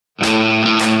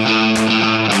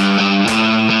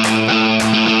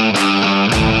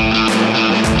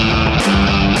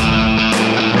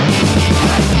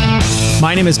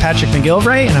My name is Patrick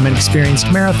McGilvray, and I'm an experienced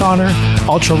marathoner,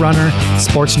 ultra runner,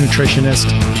 sports nutritionist,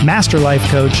 master life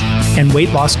coach, and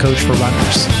weight loss coach for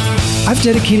runners. I've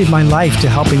dedicated my life to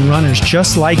helping runners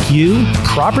just like you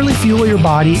properly fuel your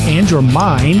body and your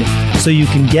mind so you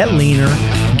can get leaner,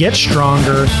 get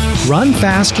stronger, run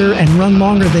faster, and run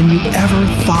longer than you ever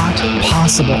thought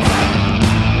possible.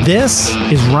 This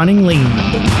is Running Lean.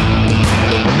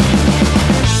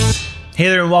 Hey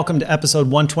there, and welcome to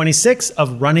episode 126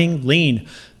 of Running Lean.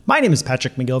 My name is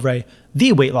Patrick McGilvray,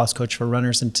 the weight loss coach for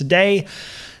runners, and today,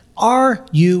 are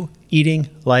you eating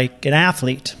like an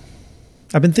athlete?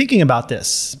 I've been thinking about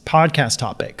this podcast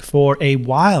topic for a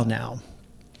while now,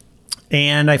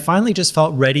 and I finally just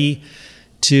felt ready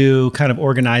to kind of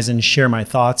organize and share my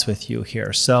thoughts with you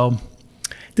here. So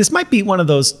this might be one of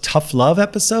those tough love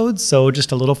episodes, so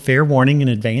just a little fair warning in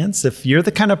advance. If you're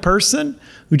the kind of person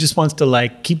who just wants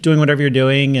to keep doing whatever you're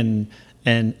doing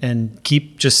and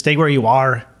keep just stay where you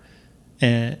are,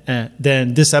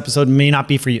 then this episode may not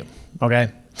be for you,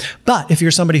 okay? But if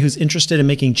you're somebody who's interested in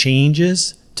making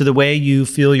changes to the way you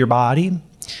feel your body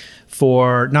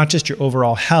for not just your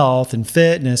overall health and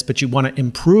fitness, but you want to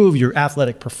improve your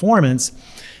athletic performance,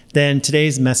 then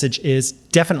today's message is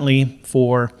definitely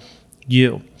for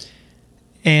you.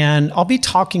 And I'll be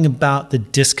talking about the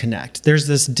disconnect. There's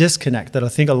this disconnect that I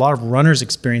think a lot of runners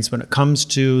experience when it comes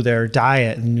to their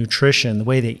diet and nutrition, the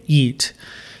way they eat.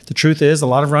 The truth is, a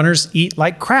lot of runners eat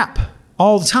like crap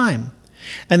all the time.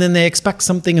 And then they expect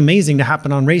something amazing to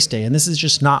happen on race day. And this is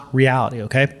just not reality,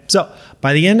 okay? So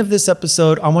by the end of this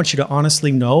episode, I want you to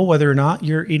honestly know whether or not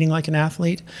you're eating like an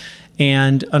athlete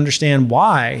and understand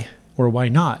why or why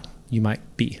not you might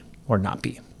be or not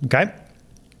be, okay?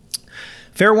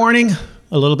 Fair warning,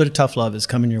 a little bit of tough love is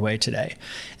coming your way today.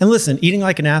 And listen, eating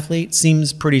like an athlete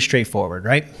seems pretty straightforward,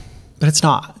 right? But it's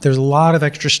not. There's a lot of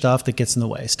extra stuff that gets in the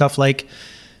way. Stuff like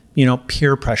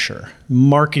peer pressure,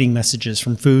 marketing messages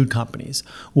from food companies,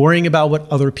 worrying about what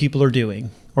other people are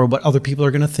doing or what other people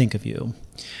are going to think of you.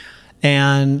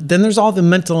 And then there's all the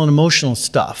mental and emotional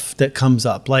stuff that comes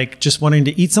up, like just wanting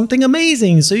to eat something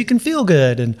amazing so you can feel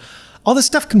good. And all this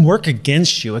stuff can work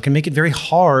against you. It can make it very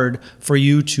hard for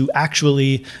you to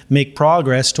actually make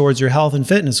progress towards your health and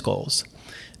fitness goals.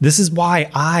 This is why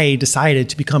I decided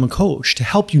to become a coach, to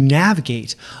help you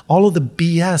navigate all of the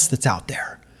BS that's out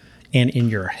there and in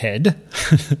your head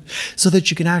so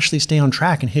that you can actually stay on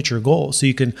track and hit your goals, so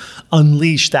you can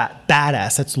unleash that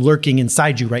badass that's lurking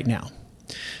inside you right now.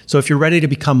 So if you're ready to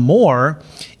become more,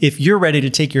 if you're ready to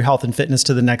take your health and fitness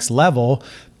to the next level,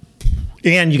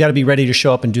 and you got to be ready to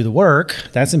show up and do the work,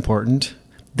 that's important,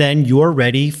 then you're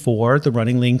ready for the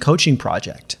Running Lean coaching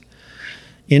project.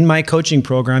 In my coaching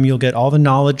program, you'll get all the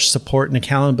knowledge, support, and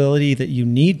accountability that you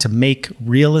need to make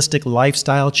realistic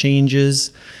lifestyle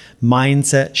changes,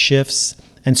 mindset shifts,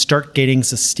 and start getting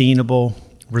sustainable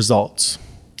results.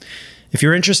 If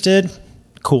you're interested,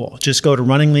 cool. Just go to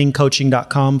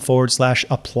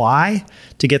runningleancoaching.com/apply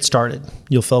to get started.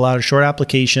 You'll fill out a short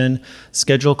application,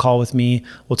 schedule a call with me.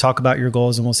 We'll talk about your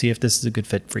goals and we'll see if this is a good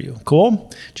fit for you.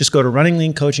 Cool? Just go to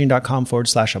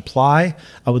runningleancoaching.com/apply.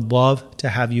 I would love to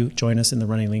have you join us in the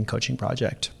Running Lean Coaching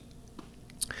Project.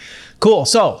 Cool.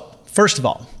 So first of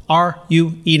all, are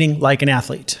you eating like an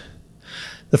athlete?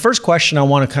 The first question I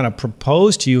want to kind of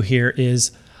propose to you here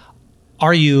is,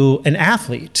 are you an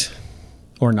athlete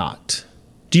or not?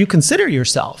 Do you consider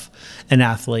yourself an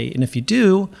athlete? And if you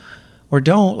do or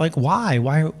don't, why?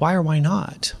 Why or why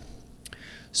not?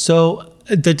 So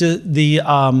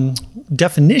the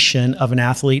definition of an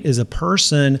athlete is a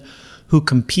person who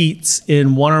competes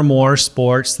in one or more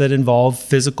sports that involve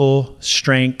physical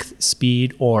strength,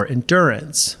 speed, or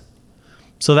endurance.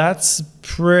 So that's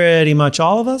pretty much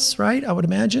all of us, right? I would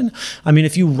imagine. I mean,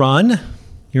 if you run,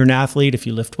 you're an athlete. If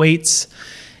you lift weights,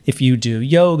 if you do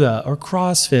yoga or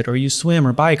CrossFit, or you swim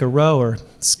or bike or row or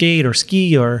skate or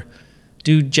ski or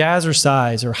do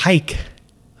jazzercise or hike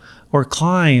or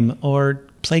climb or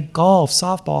play golf,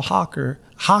 softball,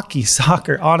 hockey,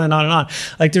 soccer, on and on and on.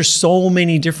 There's so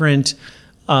many different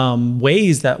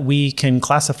ways that we can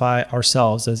classify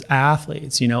ourselves as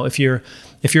athletes. If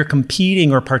you're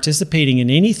competing or participating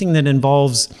in anything that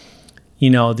involves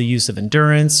the use of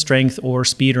endurance, strength, or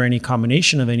speed, or any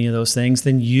combination of any of those things,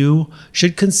 then you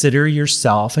should consider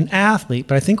yourself an athlete.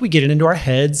 But I think we get it into our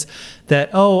heads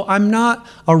that, I'm not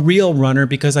a real runner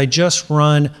because I just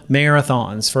run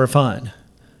marathons for fun.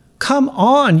 Come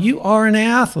on, you are an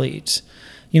athlete.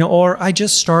 Or I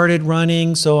just started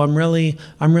running, so I'm really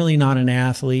not an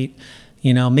athlete.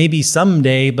 Maybe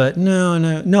someday, but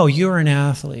no, you're an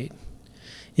athlete.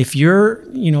 If you're,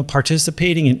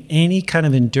 participating in any kind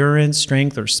of endurance,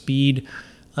 strength, or speed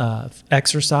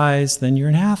exercise, then you're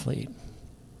an athlete.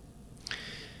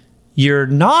 You're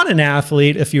not an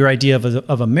athlete if your idea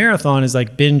of a marathon is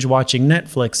like binge watching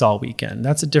Netflix all weekend.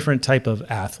 That's a different type of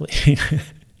athlete.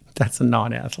 That's a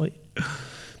non-athlete.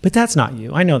 But that's not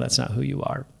you. I know that's not who you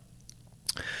are.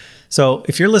 So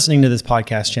if you're listening to this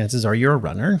podcast, chances are you're a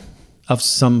runner of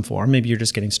some form. Maybe you're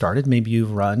just getting started. Maybe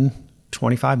you've run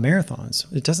 25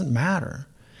 marathons. It doesn't matter.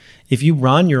 If you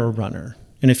run, you're a runner.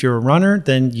 And if you're a runner,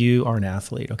 then you are an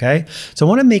athlete, okay? So I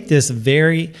want to make this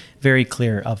very, very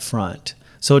clear up front.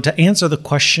 So to answer the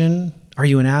question, are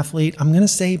you an athlete? I'm going to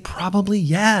say probably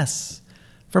yes.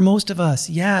 For most of us,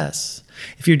 yes.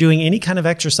 If you're doing any kind of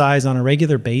exercise on a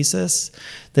regular basis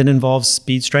that involves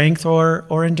speed, strength,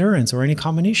 or endurance, or any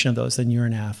combination of those, then you're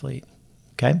an athlete,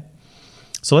 okay?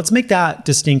 So let's make that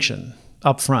distinction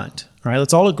up front, all right?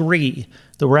 Let's all agree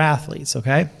that we're athletes,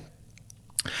 okay?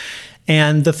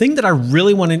 And the thing that I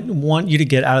really want you to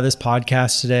get out of this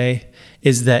podcast today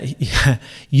is that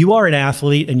you are an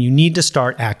athlete and you need to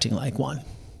start acting like one,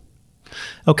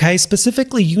 okay?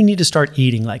 Specifically, you need to start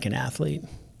eating like an athlete.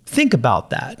 Think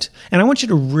about that. And I want you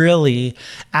to really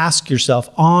ask yourself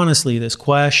honestly this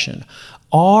question.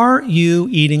 Are you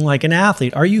eating like an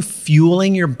athlete? Are you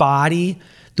fueling your body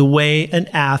the way an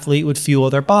athlete would fuel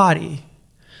their body?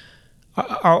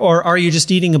 Or are you just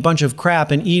eating a bunch of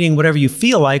crap and eating whatever you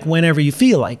feel like whenever you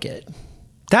feel like it?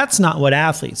 That's not what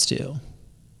athletes do.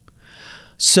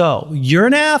 So you're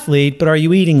an athlete, but are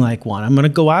you eating like one? I'm going to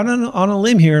go out on a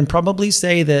limb here and probably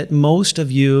say that most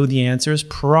of you, the answer is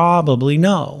probably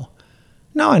no.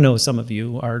 Now I know some of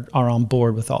you are on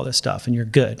board with all this stuff and you're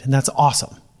good, and that's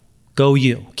awesome. Go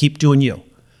you. Keep doing you.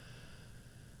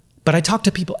 But I talk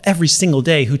to people every single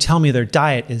day who tell me their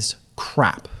diet is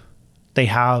crap. They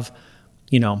have,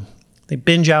 they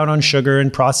binge out on sugar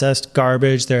and processed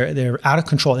garbage. They're out of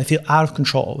control. They feel out of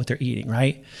control with their eating,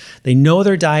 right? They know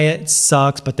their diet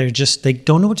sucks, but they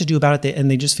don't know what to do about it,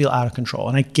 and they just feel out of control.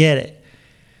 And I get it.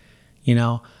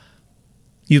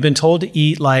 You've been told to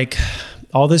eat like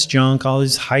all this junk, all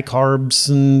these high carbs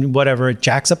and whatever. It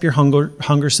jacks up your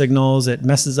hunger signals. It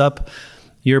messes up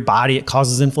your body. It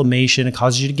causes inflammation. It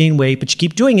causes you to gain weight, but you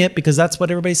keep doing it because that's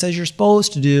what everybody says you're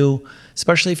supposed to do.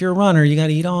 Especially if you're a runner, you got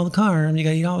to eat all the carbs, you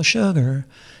got to eat all the sugar,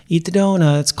 eat the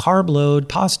donuts, carb load,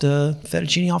 pasta,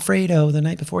 fettuccine alfredo the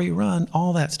night before you run,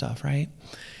 all that stuff, right?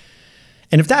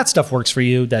 And if that stuff works for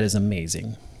you, that is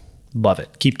amazing. Love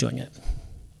it. Keep doing it.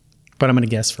 But I'm going to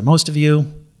guess for most of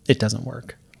you, it doesn't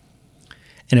work.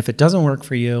 And if it doesn't work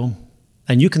for you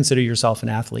and you consider yourself an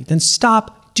athlete, then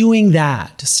stop doing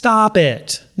that. Stop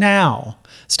it now.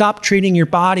 Stop treating your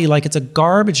body like it's a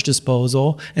garbage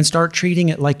disposal and start treating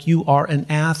it like you are an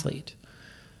athlete.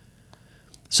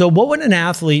 So what would an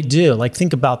athlete do? Like,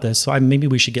 think about this. So maybe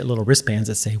we should get little wristbands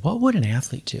that say, what would an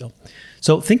athlete do?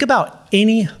 So think about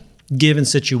any given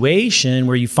situation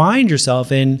where you find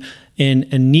yourself in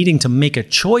needing to make a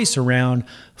choice around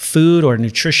food or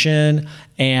nutrition,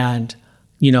 and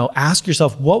ask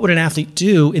yourself, what would an athlete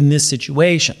do in this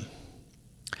situation?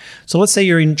 So let's say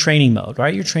you're in training mode,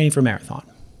 right? You're training for a marathon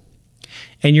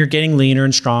and you're getting leaner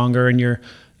and stronger, and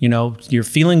you're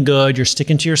feeling good. You're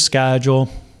sticking to your schedule.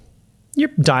 Your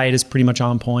diet is pretty much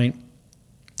on point.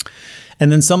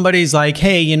 And then somebody's like,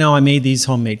 hey, I made these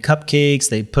homemade cupcakes.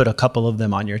 They put a couple of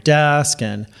them on your desk,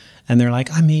 and they're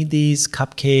like, I made these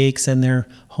cupcakes and they're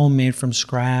homemade from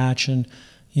scratch, and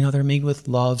they're made with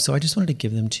love. So I just wanted to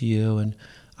give them to you, and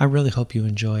I really hope you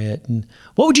enjoy it. And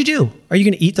what would you do? Are you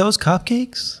going to eat those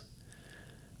cupcakes?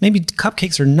 Maybe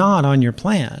cupcakes are not on your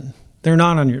plan. They're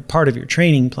not on your part of your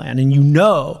training plan. And you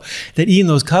know that eating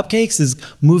those cupcakes is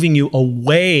moving you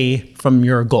away from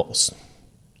your goals.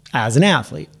 As an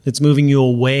athlete, it's moving you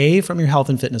away from your health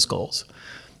and fitness goals.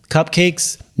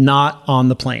 Cupcakes, not on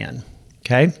the plan.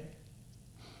 Okay?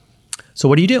 So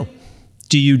what do?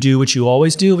 Do you do what you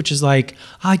always do, which is like,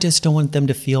 I just don't want them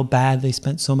to feel bad. They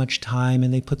spent so much time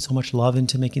and they put so much love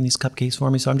into making these cupcakes for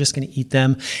me, so I'm just going to eat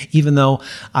them, even though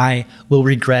I will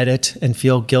regret it and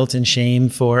feel guilt and shame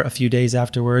for a few days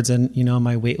afterwards. And,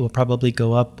 my weight will probably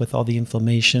go up with all the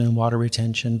inflammation and water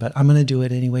retention, but I'm going to do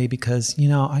it anyway because,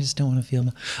 I just don't want to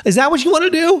feel. Is that what you want to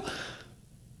do?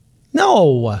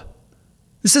 No.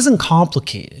 This isn't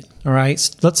complicated, all right?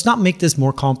 Let's not make this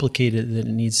more complicated than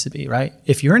it needs to be, right?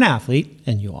 If you're an athlete,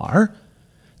 and you are,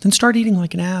 then start eating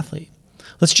like an athlete.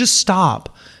 Let's just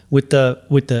stop with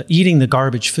the eating the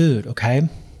garbage food, okay?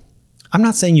 I'm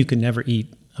not saying you can never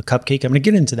eat a cupcake. I'm going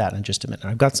to get into that in just a minute.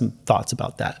 I've got some thoughts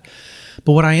about that.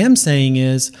 But what I am saying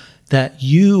is that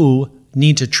you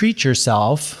need to treat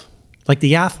yourself like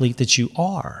the athlete that you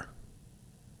are,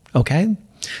 okay?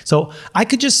 So I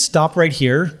could just stop right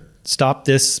here. Stop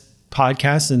this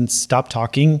podcast and stop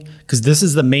talking, because this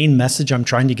is the main message I'm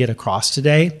trying to get across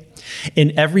today.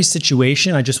 In every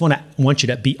situation, I just want you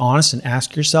to be honest and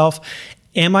ask yourself,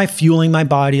 am I fueling my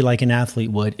body like an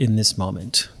athlete would in this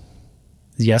moment?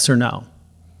 Yes or no?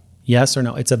 Yes or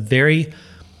no? It's a very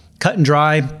cut and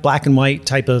dry, black and white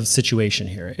type of situation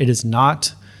here. It is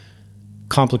not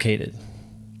complicated.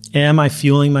 Am I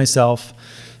fueling myself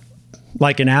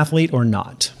like an athlete or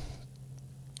not?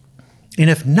 And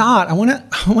if not, I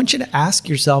want you to ask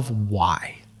yourself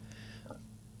why.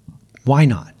 Why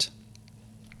not?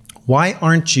 Why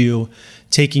aren't you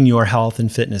taking your health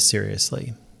and fitness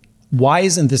seriously? Why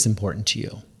isn't this important to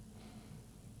you?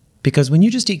 Because when you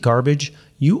just eat garbage,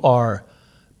 you are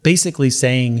basically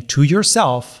saying to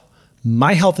yourself,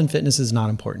 my health and fitness is not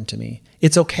important to me.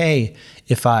 It's okay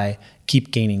if I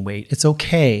keep gaining weight. It's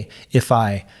okay if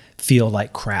I feel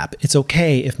like crap. It's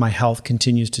okay if my health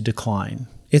continues to decline.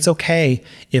 It's okay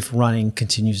if running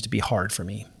continues to be hard for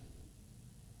me.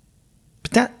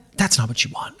 But that's not what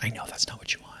you want. I know that's not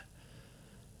what you want.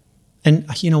 And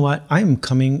you know what? I'm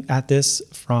coming at this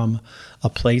from a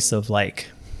place of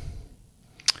like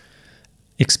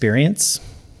experience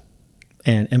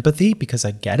and empathy, because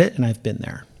I get it and I've been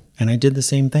there and I did the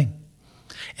same thing.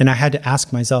 And I had to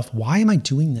ask myself, why am I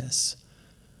doing this?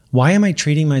 Why am I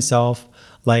treating myself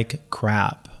like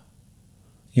crap?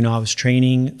 You know, I was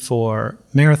training for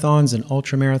marathons and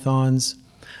ultra marathons.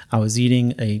 I was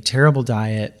eating a terrible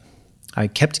diet. I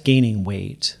kept gaining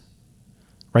weight.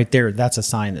 Right there, that's a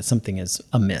sign that something is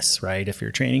amiss, right? If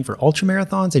you're training for ultra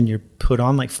marathons and you're put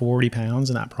on like 40 pounds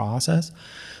in that process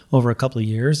over a couple of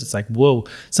years, it's like, whoa,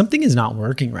 something is not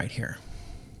working right here.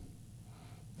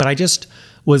 But I just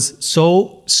was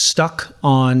so stuck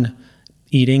on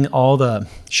eating all the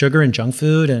sugar and junk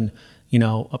food and, you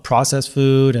know, processed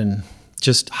food and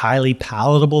just highly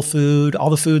palatable food, all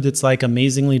the food that's like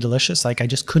amazingly delicious. Like I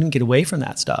just couldn't get away from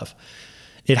that stuff.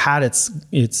 It had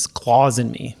its claws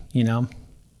in me, you know?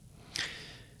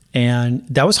 And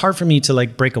that was hard for me to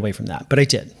like break away from that, but I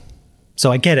did.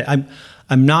 So I get it.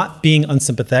 I'm not being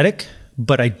unsympathetic,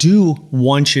 but I do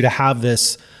want you to have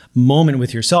this moment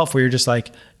with yourself where you're just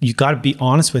like, you got to be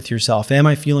honest with yourself. Am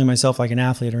I feeling myself like an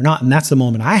athlete or not? And that's the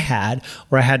moment I had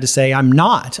where I had to say, I'm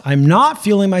not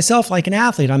feeling myself like an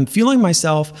athlete. I'm feeling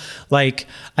myself like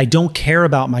I don't care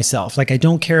about myself. Like I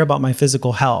don't care about my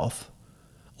physical health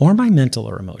or my mental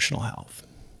or emotional health.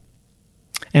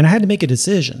 And I had to make a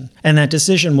decision. And that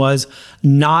decision was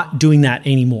not doing that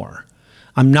anymore.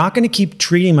 I'm not going to keep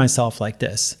treating myself like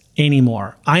this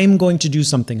anymore. I am going to do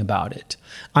something about it.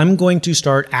 I'm going to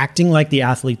start acting like the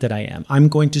athlete that I am. I'm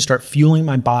going to start fueling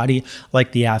my body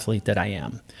like the athlete that I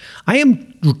am. I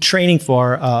am training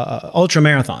for ultra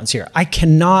marathons here. I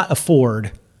cannot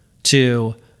afford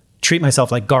to treat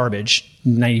myself like garbage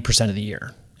 90% of the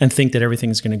year and think that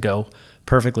everything's going to go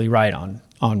perfectly right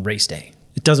on race day.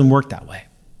 It doesn't work that way.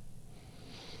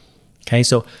 Okay,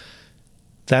 so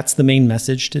that's the main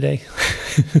message today.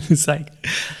 It's like,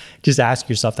 just ask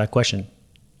yourself that question.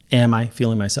 Am I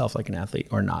feeling myself like an athlete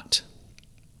or not?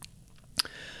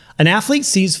 An athlete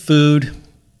sees food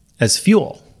as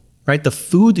fuel, right? The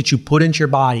food that you put into your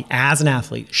body as an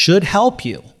athlete should help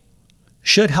you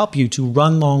to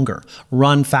run longer,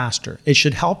 run faster. It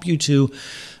should help you to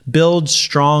build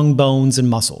strong bones and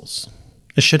muscles.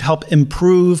 It should help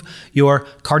improve your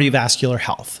cardiovascular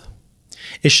health.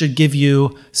 It should give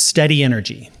you steady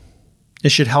energy. It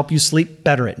should help you sleep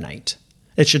better at night.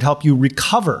 It should help you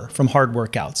recover from hard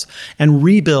workouts and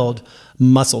rebuild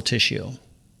muscle tissue.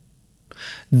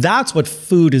 That's what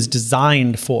food is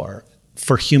designed for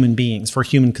human beings, for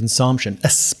human consumption,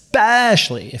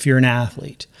 especially if you're an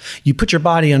athlete. You put your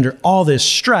body under all this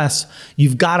stress,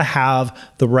 you've got to have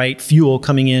the right fuel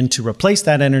coming in to replace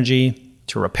that energy,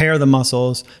 to repair the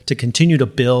muscles, to continue to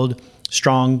build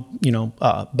strong,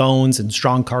 bones and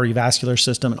strong cardiovascular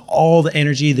system and all the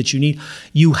energy that you need.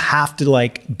 You have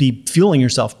to be fueling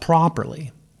yourself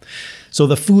properly. So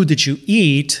the food that you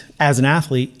eat as an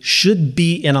athlete should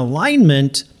be in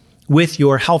alignment with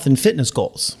your health and fitness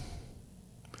goals.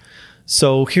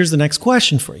 So here's the next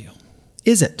question for you.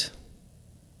 Is it?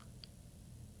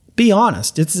 Be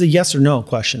honest. It's a yes or no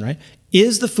question, right?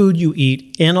 Is the food you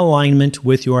eat in alignment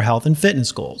with your health and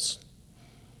fitness goals?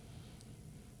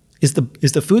 Is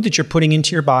the food that you're putting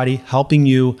into your body helping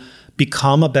you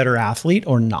become a better athlete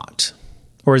or not?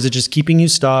 Or is it just keeping you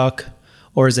stuck?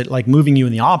 Or is it moving you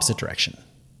in the opposite direction?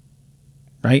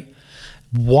 Right?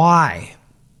 Why?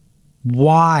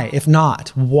 Why? If not,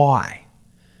 why?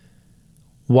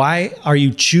 Why are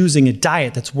you choosing a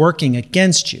diet that's working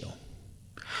against you?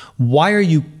 Why are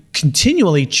you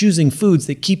continually choosing foods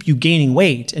that keep you gaining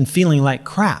weight and feeling like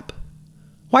crap?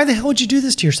 Why the hell would you do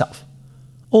this to yourself?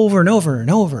 Over and over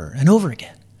and over and over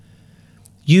again.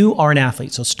 You are an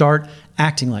athlete, so start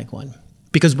acting like one.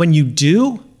 Because when you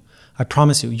do, I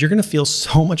promise you, you're going to feel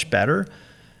so much better.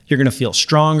 You're going to feel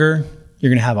stronger. You're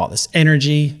going to have all this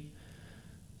energy.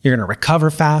 You're going to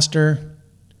recover faster.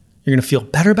 You're going to feel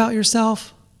better about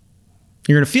yourself.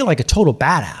 You're going to feel like a total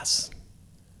badass.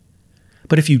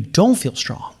 But if you don't feel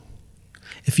strong,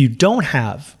 if you don't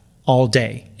have all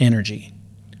day energy,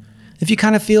 if you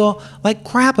kind of feel like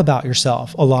crap about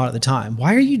yourself a lot of the time,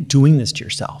 why are you doing this to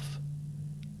yourself?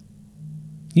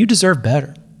 You deserve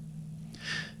better.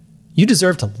 You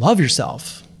deserve to love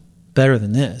yourself better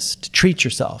than this, to treat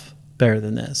yourself better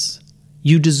than this.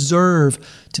 You deserve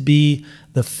to be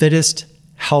the fittest,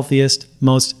 healthiest,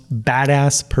 most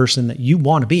badass person that you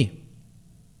want to be.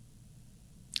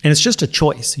 And it's just a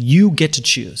choice. You get to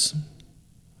choose.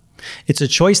 It's a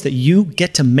choice that you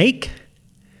get to make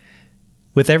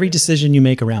with every decision you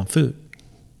make around food.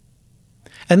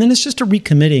 And then it's just a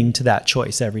recommitting to that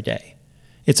choice every day.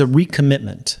 It's a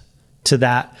recommitment to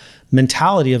that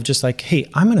mentality of just like, hey,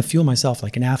 I'm going to fuel myself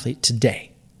like an athlete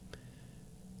today.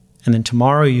 And then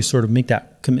tomorrow you sort of make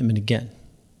that commitment again.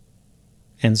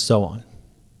 And so on.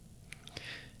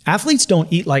 Athletes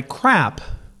don't eat like crap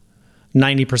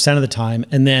 90% of the time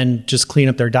and then just clean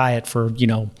up their diet for,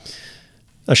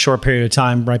 a short period of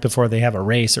time right before they have a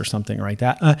race or something like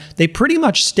that. They pretty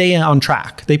much stay on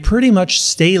track. They pretty much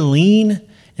stay lean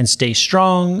and stay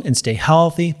strong and stay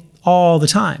healthy all the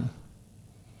time.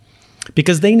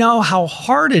 Because they know how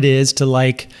hard it is to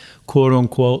like, quote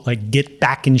unquote, like get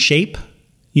back in shape.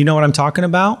 You know what I'm talking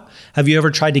about? Have you ever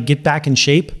tried to get back in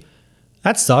shape?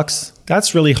 That sucks.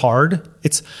 That's really hard.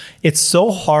 It's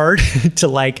so hard to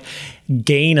like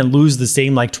gain and lose the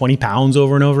same like 20 pounds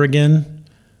over and over again.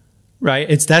 Right?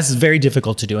 That's very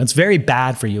difficult to do. It's very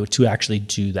bad for you to actually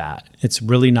do that. It's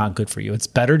really not good for you. It's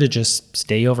better to just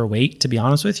stay overweight, to be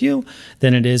honest with you,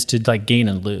 than it is to like gain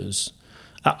and lose.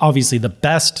 Obviously, the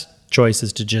best choice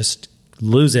is to just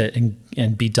lose it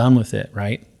and be done with it,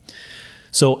 right?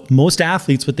 So most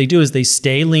athletes, what they do is they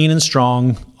stay lean and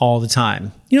strong all the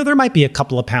time. There might be a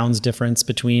couple of pounds difference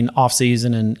between off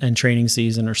season and training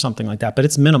season or something like that, but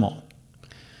it's minimal.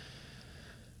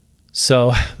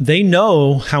 So they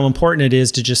know how important it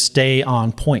is to just stay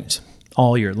on point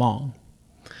all year long.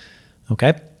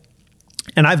 Okay.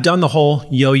 And I've done the whole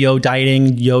yo-yo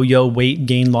dieting, yo-yo weight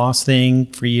gain loss thing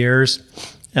for years.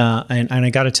 And I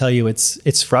got to tell you,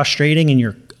 it's frustrating.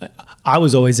 And I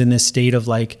was always in this state of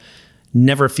like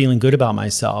never feeling good about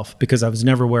myself because I was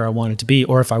never where I wanted to be.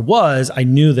 Or if I was, I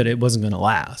knew that it wasn't going to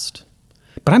last.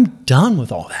 But I'm done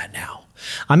with all that now.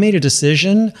 I made a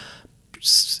decision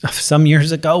some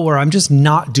years ago where I'm just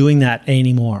not doing that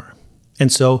anymore.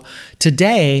 And so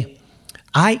today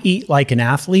I eat like an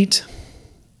athlete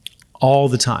all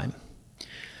the time.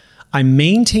 I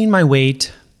maintain my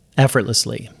weight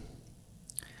effortlessly.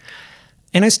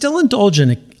 And I still indulge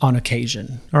on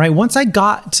occasion. All right. Once I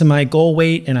got to my goal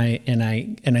weight and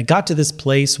I got to this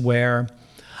place where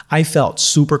I felt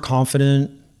super confident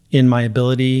in my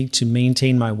ability to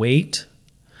maintain my weight,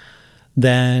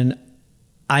 then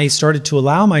I started to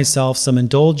allow myself some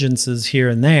indulgences here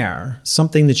and there,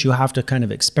 something that you have to kind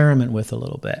of experiment with a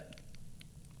little bit.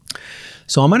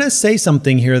 So I'm going to say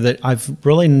something here that I've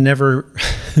really never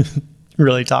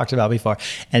really talked about before.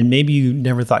 And maybe you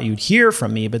never thought you'd hear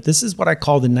from me, but this is what I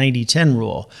call the 90-10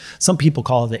 rule. Some people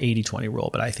call it the 80-20 rule,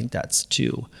 but I think that's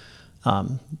too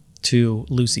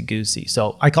loosey-goosey.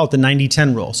 So I call it the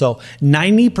 90-10 rule. So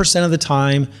 90% of the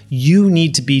time, you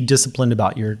need to be disciplined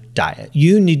about your diet.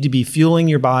 You need to be fueling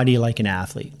your body like an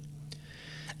athlete.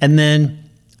 And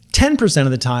then 10%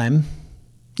 of the time,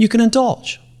 you can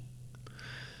indulge.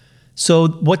 So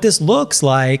what this looks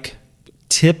like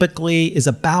typically is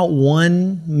about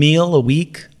one meal a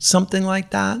week, something like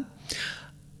that.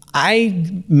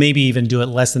 I maybe even do it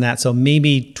less than that. So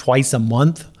maybe twice a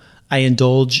month, I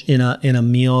indulge in a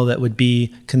meal that would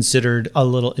be considered a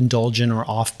little indulgent or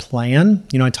off plan.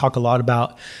 I talk a lot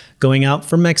about going out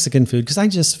for Mexican food because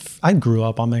I grew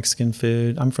up on Mexican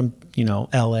food. I'm from,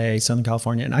 LA, Southern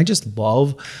California, and I just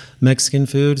love Mexican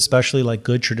food, especially like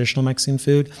good traditional Mexican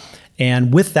food.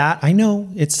 And with that, I know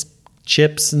it's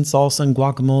chips and salsa and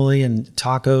guacamole and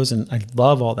tacos, and I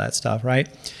love all that stuff, right?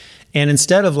 And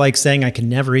instead of like saying I can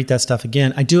never eat that stuff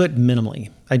again, I do it minimally.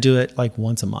 I do it like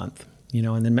once a month.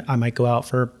 And then I might go out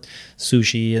for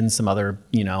sushi and some other,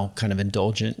 kind of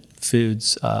indulgent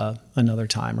foods another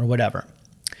time or whatever.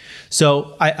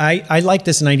 So I like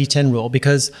this 90-10 rule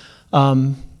because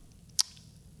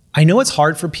I know it's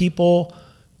hard for people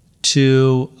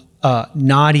to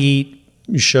not eat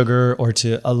sugar or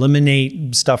to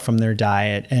eliminate stuff from their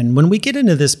diet. And when we get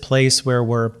into this place where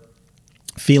we're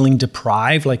feeling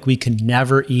deprived, like we can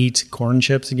never eat corn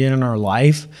chips again in our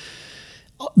life,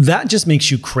 that just makes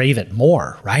you crave it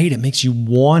more, right? It makes you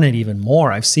want it even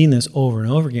more. I've seen this over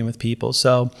and over again with people.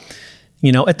 So,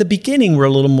 at the beginning, we're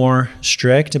a little more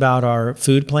strict about our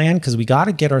food plan because we got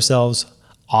to get ourselves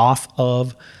off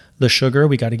of the sugar.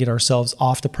 We got to get ourselves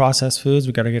off the processed foods.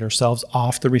 We got to get ourselves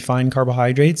off the refined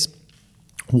carbohydrates.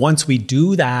 Once we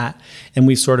do that and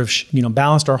we've sort of,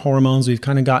 balanced our hormones, we've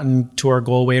kind of gotten to our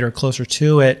goal weight or closer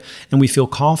to it, and we feel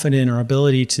confident in our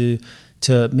ability to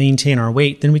maintain our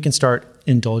weight, then we can start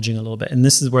indulging a little bit. And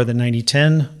this is where the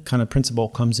 90-10 kind of principle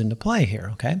comes into play here,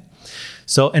 okay?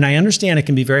 So, and I understand it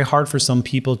can be very hard for some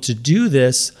people to do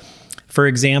this. For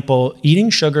example, eating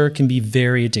sugar can be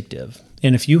very addictive.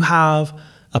 And if you have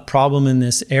a problem in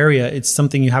this area, it's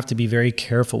something you have to be very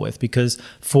careful with, because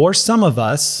for some of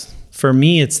us, for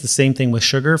me, it's the same thing with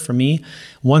sugar. For me,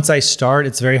 once I start,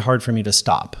 it's very hard for me to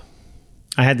stop.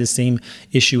 I had the same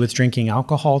issue with drinking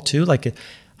alcohol too. Like,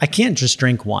 I can't just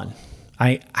drink one.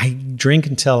 I drink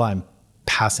until I'm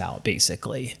pass out,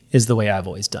 basically, is the way I've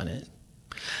always done it.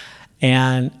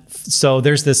 And so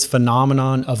there's this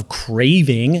phenomenon of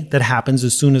craving that happens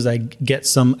as soon as I get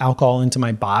some alcohol into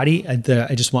my body. I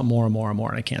just want more and more and more,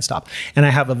 and I can't stop. And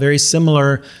I have a very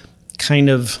similar kind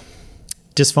of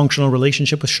dysfunctional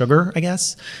relationship with sugar, I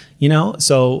guess,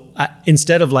 So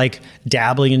instead of like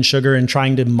dabbling in sugar and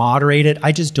trying to moderate it,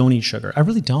 I just don't eat sugar. I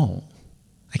really don't.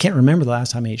 I can't remember the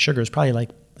last time I ate sugar. It's probably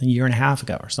like a year and a half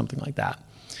ago or something like that.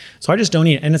 So I just don't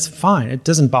eat it, and it's fine. It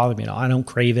doesn't bother me at all. I don't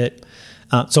crave it.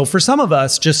 So for some of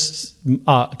us, just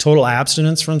total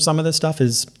abstinence from some of this stuff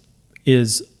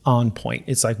is on point.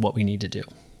 It's like what we need to do.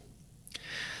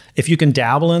 If you can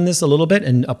dabble in this a little bit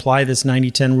and apply this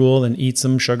 90-10 rule and eat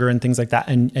some sugar and things like that,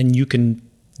 and you can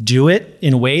do it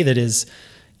in a way that is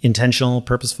intentional,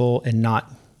 purposeful, and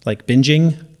not like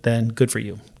binging, then good for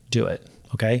you. Do it.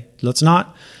 Okay? Let's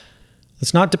not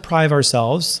deprive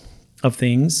ourselves of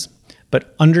things,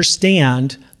 but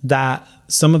understand that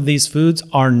some of these foods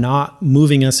are not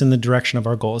moving us in the direction of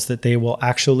our goals, that they will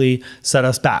actually set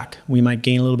us back. We might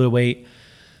gain a little bit of weight.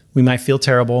 We might feel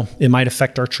terrible. It might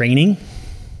affect our training,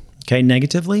 okay,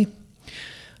 negatively.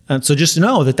 So just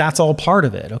know that that's all part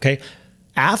of it, okay?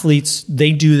 Athletes,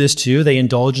 they do this too. They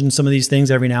indulge in some of these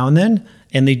things every now and then,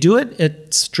 and they do it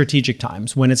at strategic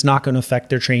times when it's not going to affect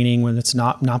their training, when it's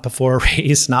not before a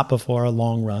race, not before a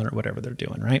long run or whatever they're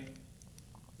doing, right?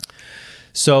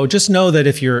 So just know that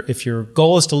if your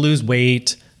goal is to lose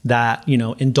weight, that,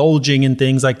 indulging in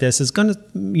things like this is going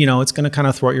to, it's going to kind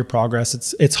of thwart your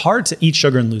progress. It's hard to eat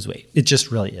sugar and lose weight. It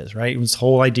just really is, right? It was the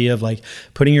whole idea of like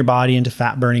putting your body into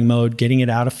fat burning mode, getting it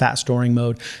out of fat storing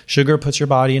mode. Sugar puts your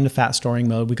body into fat storing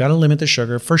mode. We got to limit the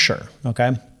sugar for sure.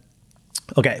 Okay.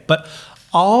 But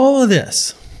all of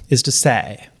this is to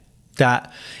say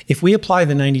that if we apply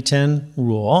the 90-10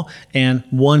 rule and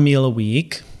 1 meal a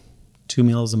week, 2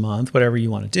 meals a month, whatever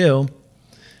you want to do,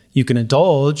 you can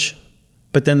indulge,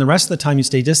 but then the rest of the time you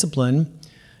stay disciplined,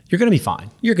 you're going to be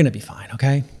fine. You're going to be fine,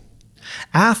 okay?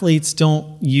 Athletes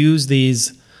don't use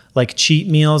these like cheat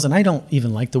meals, and I don't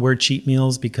even like the word cheat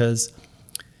meals because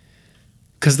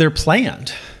they're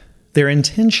planned, they're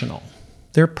intentional,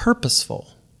 they're purposeful.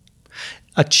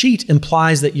 A cheat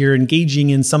implies that you're engaging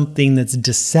in something that's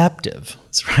deceptive,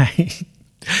 right?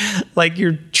 Like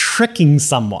you're tricking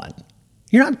someone.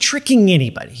 You're not tricking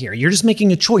anybody here. You're just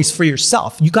making a choice for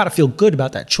yourself. You got to feel good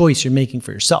about that choice you're making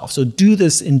for yourself. So do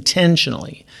this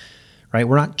intentionally, right?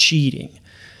 We're not cheating.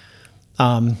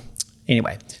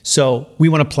 Anyway, so we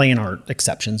want to plan our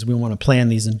exceptions. We want to plan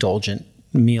these indulgent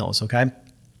meals, okay?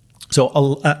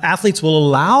 So athletes will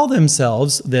allow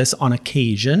themselves this on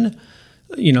occasion,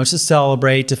 to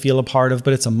celebrate, to feel a part of,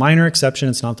 but it's a minor exception.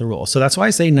 It's not the rule. So that's why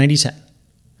I say 90-10.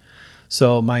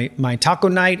 So my taco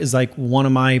night is like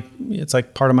it's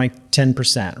like part of my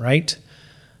 10%, right?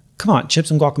 Come on, chips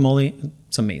and guacamole,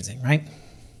 it's amazing, right?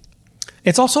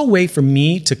 It's also a way for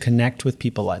me to connect with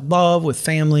people I love, with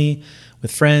family,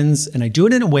 with friends, and I do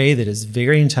it in a way that is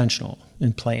very intentional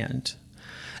and planned.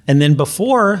 And then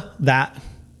before that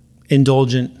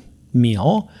indulgent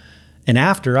meal and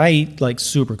after, I eat like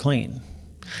super clean.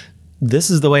 This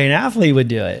is the way an athlete would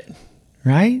do it,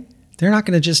 right? They're not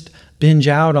going to just binge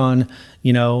out on,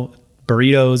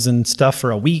 burritos and stuff for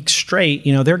a week straight.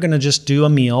 They're going to just do a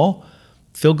meal,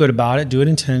 feel good about it, do it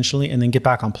intentionally, and then get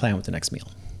back on plan with the next meal.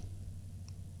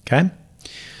 Okay?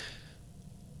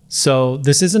 So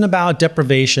this isn't about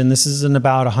deprivation. This isn't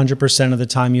about 100% of the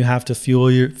time you have to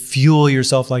fuel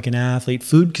yourself like an athlete.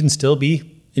 Food can still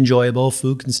be enjoyable.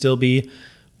 Food can still be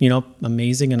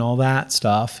amazing and all that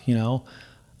stuff,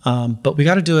 but we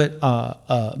got to do it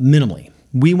minimally.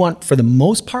 For the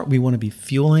most part, we want to be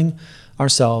fueling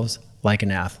ourselves like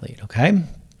an athlete, okay?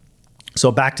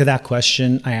 So back to that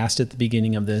question I asked at the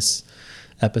beginning of this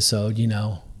episode,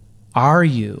 are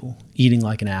you eating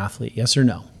like an athlete? Yes or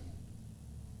no?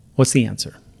 What's the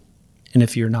answer? And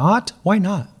if you're not, why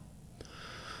not?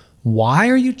 Why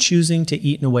are you choosing to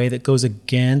eat in a way that goes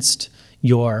against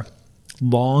your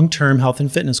long-term health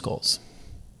and fitness goals?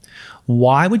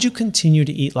 Why would you continue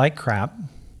to eat like crap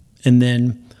and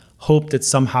then hope that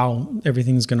somehow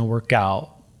everything's going to work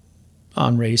out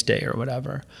on race day or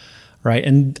whatever, right?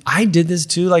 And I did this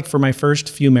too. Like for my first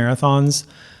few marathons,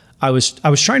 I was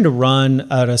trying to run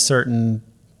at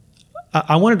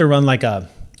I wanted to run like a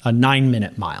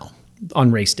 9-minute mile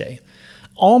on race day.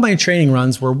 All my training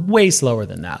runs were way slower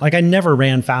than that. Like I never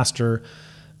ran faster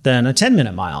than a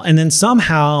 10-minute mile. And then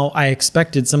somehow I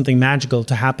expected something magical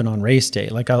to happen on race day.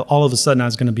 Like all of a sudden I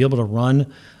was going to be able to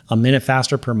run a minute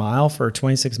faster per mile for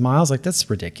 26 miles. Like that's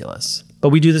ridiculous. But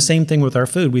we do the same thing with our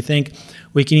food. We think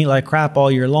we can eat like crap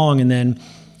all year long and then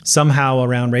somehow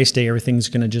around race day, everything's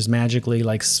going to just magically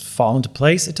like fall into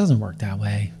place. It doesn't work that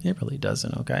way. It really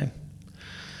doesn't. Okay.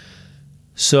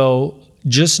 So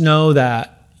just know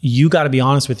that you got to be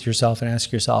honest with yourself and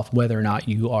ask yourself whether or not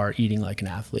you are eating like an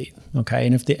athlete. Okay.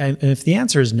 And if the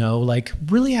answer is no, like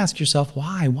really ask yourself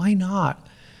why? Why not?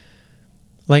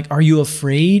 Like, are you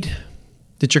afraid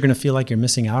that you're going to feel like you're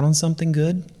missing out on something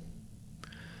good?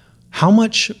 How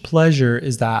much pleasure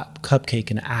is that cupcake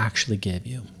going to actually give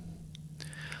you?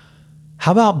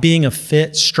 How about being a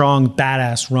fit, strong,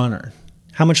 badass runner?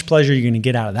 How much pleasure are you going to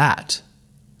get out of that?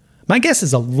 My guess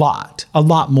is a lot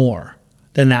more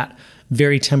than that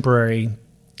very temporary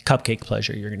cupcake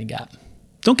pleasure you're going to get.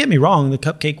 Don't get me wrong, the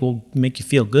cupcake will make you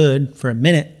feel good for a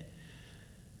minute.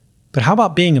 But how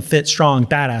about being a fit, strong,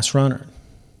 badass runner?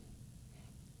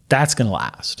 That's going to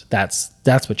last.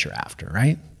 That's what you're after,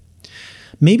 right?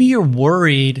 Maybe you're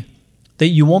worried that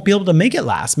you won't be able to make it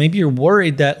last. Maybe you're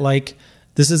worried that like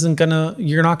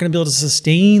you're not going to be able to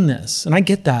sustain this. And I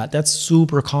get that. That's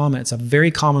super common. It's a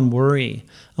very common worry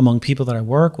among people that I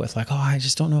work with. Like, I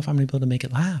just don't know if I'm going to be able to make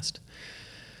it last.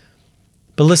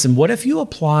 But listen, what if you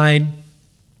applied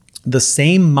the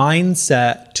same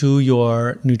mindset to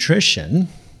your nutrition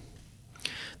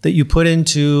that you put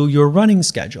into your running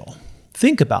schedule?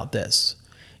 Think about this.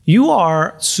 You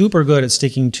are super good at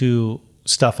sticking to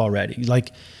stuff already.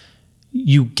 Like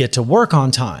you get to work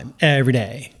on time every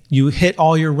day. You hit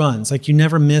all your runs. Like you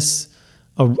never miss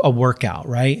a workout,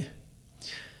 right?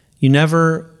 You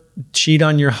never cheat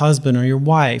on your husband or your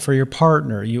wife or your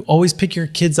partner. You always pick your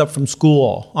kids up from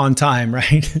school on time,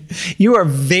 right? You are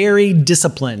very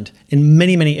disciplined in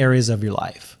many, many areas of your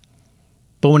life.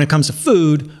 But when it comes to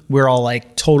food, we're all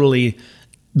like totally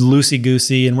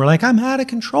loosey-goosey and we're like, I'm out of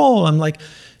control. I'm like,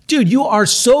 dude, you are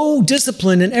so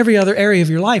disciplined in every other area of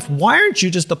your life. Why aren't you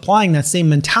just applying that same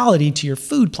mentality to your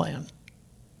food plan?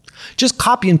 Just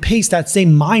copy and paste that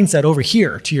same mindset over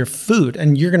here to your food,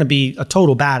 and you're going to be a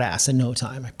total badass in no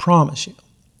time. I promise you.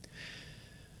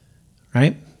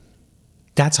 Right?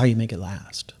 That's how you make it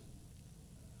last.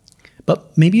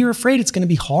 But maybe you're afraid it's going to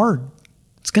be hard.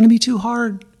 It's going to be too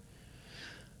hard.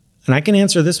 And I can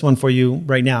answer this one for you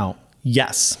right now.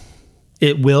 Yes,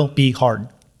 it will be hard.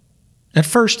 At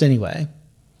first, anyway.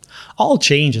 All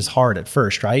change is hard at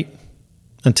first, right?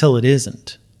 Until it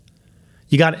isn't.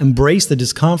 You got to embrace the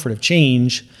discomfort of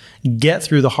change, get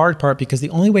through the hard part, because the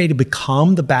only way to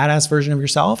become the badass version of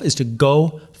yourself is to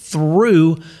go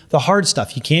through the hard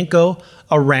stuff. You can't go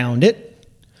around it.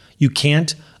 You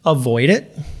can't avoid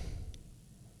it.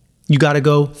 You got to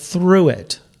go through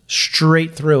it,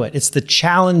 straight through it. It's the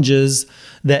challenges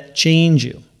that change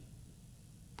you.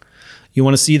 You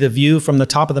want to see the view from the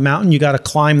top of the mountain, you got to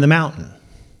climb the mountain.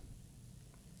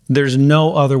 There's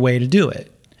no other way to do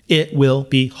it. It will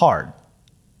be hard.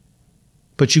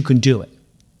 But you can do it.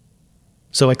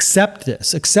 So accept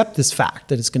this fact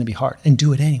that it's going to be hard and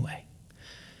do it anyway.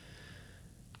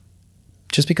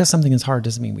 Just because something is hard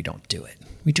doesn't mean we don't do it.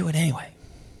 We do it anyway.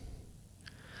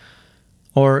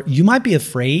 Or you might be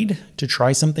afraid to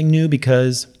try something new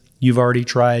because you've already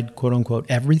tried quote unquote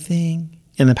everything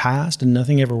in the past and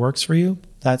nothing ever works for you.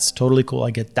 That's totally cool.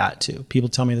 I get that too. People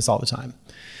tell me this all the time.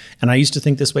 And I used to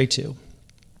think this way too.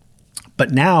 But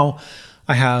now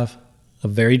I have a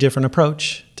very different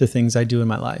approach to things I do in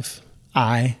my life.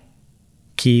 I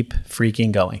keep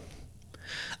freaking going.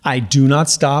 I do not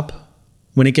stop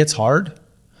when it gets hard.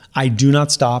 I do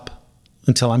not stop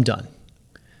until I'm done.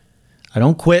 I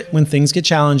don't quit when things get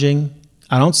challenging.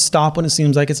 I don't stop when it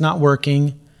seems like it's not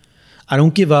working. I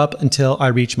don't give up until I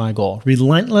reach my goal.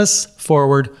 Relentless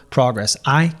forward progress.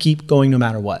 I keep going no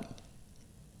matter what.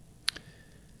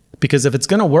 Because if it's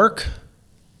going to work,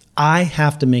 I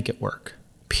have to make it work,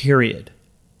 period.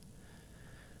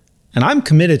 And I'm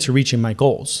committed to reaching my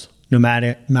goals, no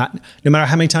matter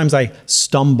how many times I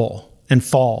stumble and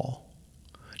fall,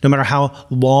 no matter how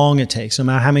long it takes, no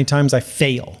matter how many times I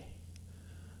fail.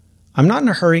 I'm not in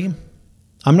a hurry.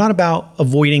 I'm not about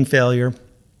avoiding failure.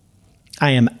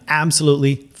 I am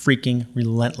absolutely freaking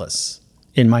relentless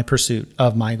in my pursuit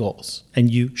of my goals,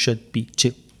 and you should be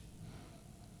too.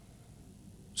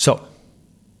 So,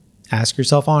 ask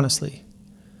yourself honestly,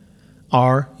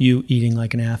 are you eating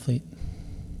like an athlete?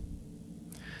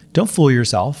 Don't fool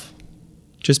yourself.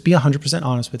 Just be 100%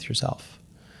 honest with yourself.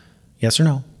 Yes or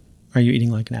no? Are you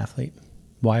eating like an athlete?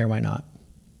 Why or why not?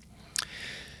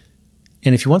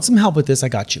 And if you want some help with this, I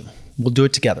got you. We'll do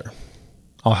it together.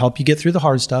 I'll help you get through the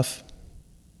hard stuff.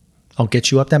 I'll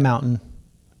get you up that mountain,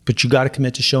 but you got to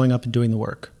commit to showing up and doing the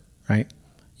work, right?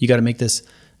 You got to make this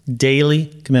daily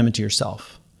commitment to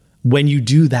yourself. When you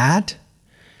do that,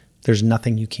 there's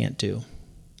nothing you can't do.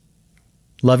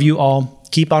 Love you all.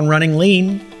 Keep on running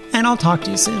lean, and I'll talk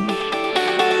to you soon.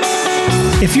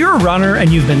 If you're a runner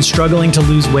and you've been struggling to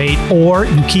lose weight, or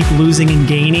you keep losing and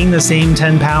gaining the same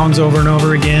 10 pounds over and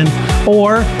over again,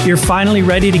 or you're finally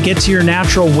ready to get to your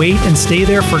natural weight and stay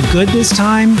there for good this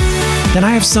time, then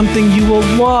I have something you will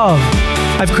love.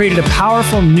 I've created a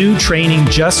powerful new training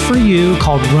just for you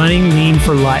called Running Lean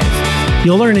for Life.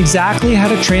 You'll learn exactly how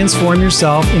to transform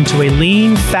yourself into a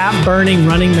lean, fat-burning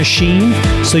running machine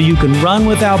so you can run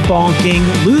without bonking,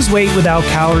 lose weight without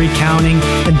calorie counting,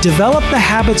 and develop the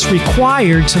habits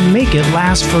required to make it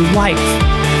last for life.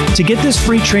 To get this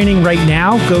free training right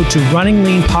now, go to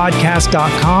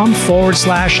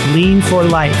runningleanpodcast.com/lean for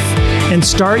life and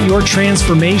start your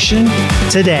transformation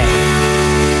today.